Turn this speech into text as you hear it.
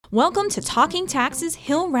Welcome to Talking Taxes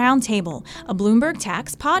Hill Roundtable, a Bloomberg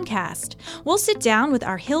tax podcast. We'll sit down with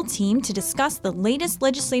our Hill team to discuss the latest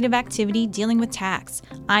legislative activity dealing with tax.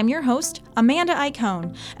 I'm your host, Amanda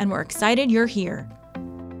Iacone, and we're excited you're here.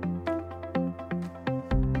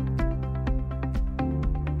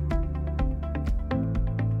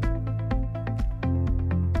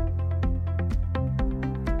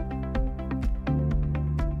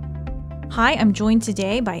 Hi, I'm joined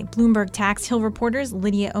today by Bloomberg Tax Hill reporters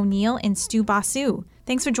Lydia O'Neal and Stu Basu.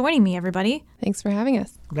 Thanks for joining me, everybody. Thanks for having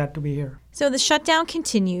us. Glad to be here. So the shutdown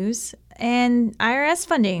continues, and IRS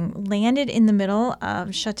funding landed in the middle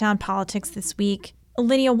of shutdown politics this week.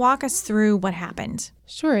 Lydia, walk us through what happened.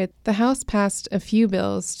 Sure. The House passed a few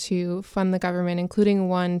bills to fund the government, including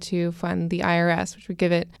one to fund the IRS, which would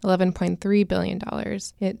give it $11.3 billion.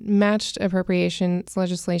 It matched appropriations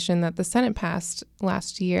legislation that the Senate passed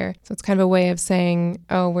last year. So it's kind of a way of saying,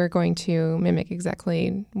 oh, we're going to mimic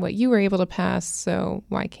exactly what you were able to pass, so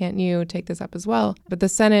why can't you take this up as well? But the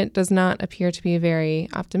Senate does not appear to be very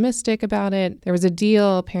optimistic about it. There was a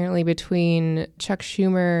deal apparently between Chuck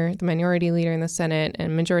Schumer, the minority leader in the Senate,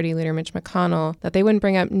 and Majority Leader Mitch McConnell that they wouldn't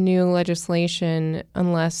bring up new legislation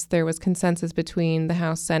unless there was consensus between the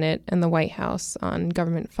House, Senate, and the White House on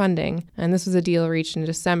government funding. And this was a deal reached in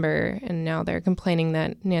December, and now they're complaining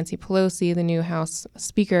that Nancy Pelosi, the new House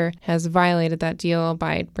Speaker, has violated that deal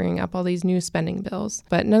by bringing up all these new spending bills.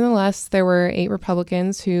 But nonetheless, there were 8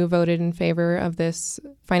 Republicans who voted in favor of this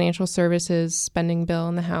financial services spending bill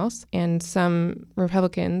in the House, and some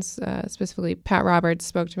Republicans, specifically Pat Roberts,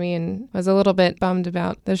 spoke to me and was a little bit bummed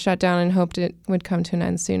about the shutdown and hoped it would come to an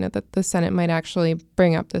end soon, that the Senate might actually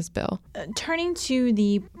bring up this bill. Turning to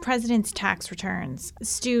the president's tax returns,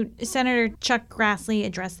 Stu, Senator Chuck Grassley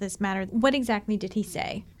addressed this matter. What exactly did he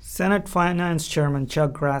say? Senate Finance Chairman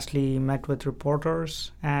Chuck Grassley met with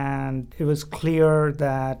reporters, and it was clear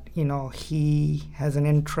that, he has an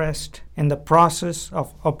interest in the process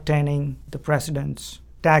of obtaining the president's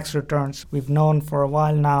tax returns. We've known for a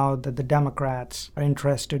while now that the Democrats are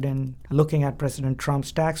interested in looking at President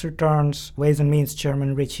Trump's tax returns. Ways and Means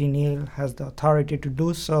Chairman Neal has the authority to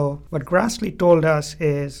do so. What Grassley told us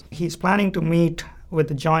is he's planning to meet with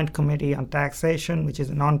the Joint Committee on Taxation, which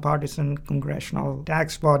is a nonpartisan congressional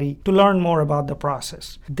tax body, to learn more about the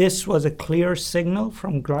process. This was a clear signal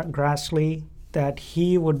from Grassley that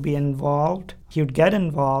he would be involved. He would get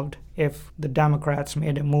involved if the Democrats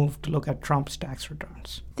made a move to look at Trump's tax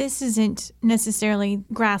returns. This isn't necessarily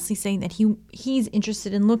Grassley saying that he's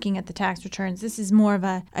interested in looking at the tax returns. This is more of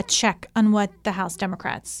a check on what the House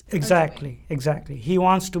Democrats Exactly. He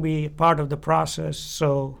wants to be part of the process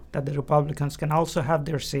so that the Republicans can also have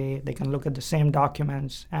their say. They can look at the same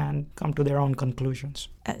documents and come to their own conclusions.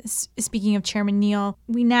 Speaking of Chairman Neal,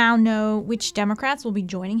 we now know which Democrats will be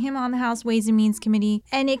joining him on the House Ways and Means Committee,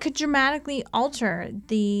 and it could dramatically alter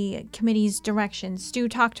the committee's direction. Stu,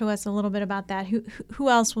 talk to us a little bit about that. Who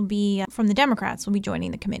else will be, from the Democrats, will be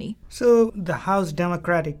joining the committee? So the House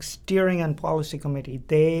Democratic Steering and Policy Committee,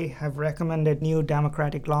 they have recommended new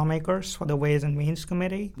Democratic lawmakers for the Ways and Means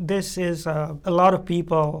Committee. This is a lot of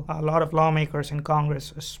people, a lot of lawmakers in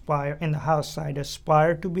Congress in the House side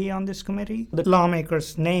aspire to be on this committee. The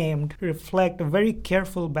lawmakers named reflect a very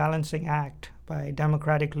careful balancing act by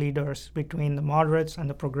Democratic leaders between the moderates and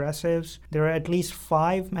the progressives. There are at least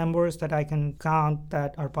 5 members that I can count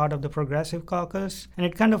that are part of the Progressive Caucus, and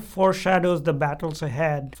it kind of foreshadows the battles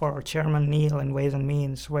ahead for Chairman Neal in Ways and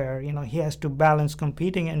Means, where he has to balance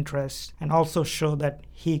competing interests and also show that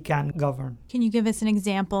he can govern. Can you give us an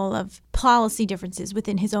example of policy differences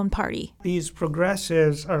within his own party? These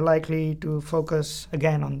progressives are likely to focus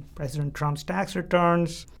again on President Trump's tax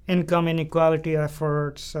returns, income inequality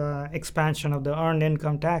efforts, expansion of the earned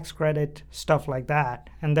income tax credit, stuff like that.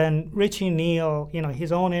 And then Neal,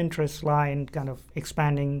 his own interests lie in kind of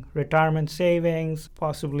expanding retirement savings,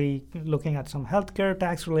 possibly looking at some healthcare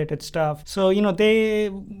tax-related stuff. So, they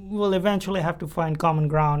will eventually have to find common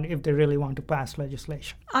ground if they really want to pass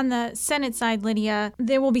legislation. On the Senate side, Lydia,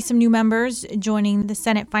 there will be some new members joining the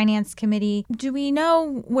Senate Finance Committee. Do we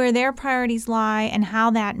know where their priorities lie and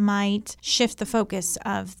how that might shift the focus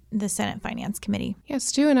of the Senate Finance Committee? Yeah,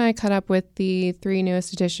 Stu and I caught up with the 3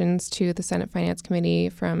 newest additions to the Senate Finance Committee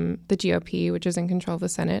from the GOP, which is in control of the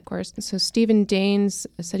Senate, of course. So Stephen Daines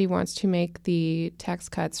said he wants to make the tax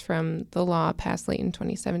cuts from the law passed late in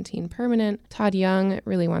 2017 permanent. Todd Young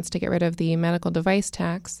really wants to get rid of the medical device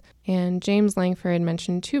tax. And James Langford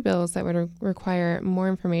mentioned 2 bills that would require more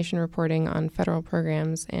information reporting on federal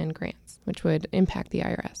programs and grants, which would impact the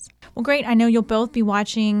IRS. Well, great. I know you'll both be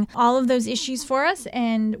watching all of those issues for us,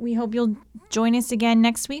 and we hope you'll join us again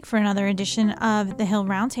next week for another edition of the Hill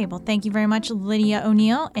Roundtable. Thank you very much, Lydia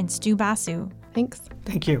O'Neill and Stu Basu. Thanks.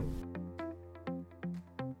 Thank you.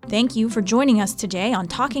 Thank you for joining us today on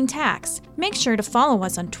Talking Tax. Make sure to follow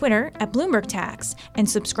us on Twitter at Bloomberg Tax and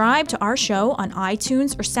subscribe to our show on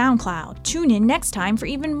iTunes or SoundCloud. Tune in next time for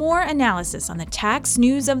even more analysis on the tax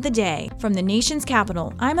news of the day. From the nation's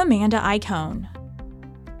capital, I'm Amanda Iacone.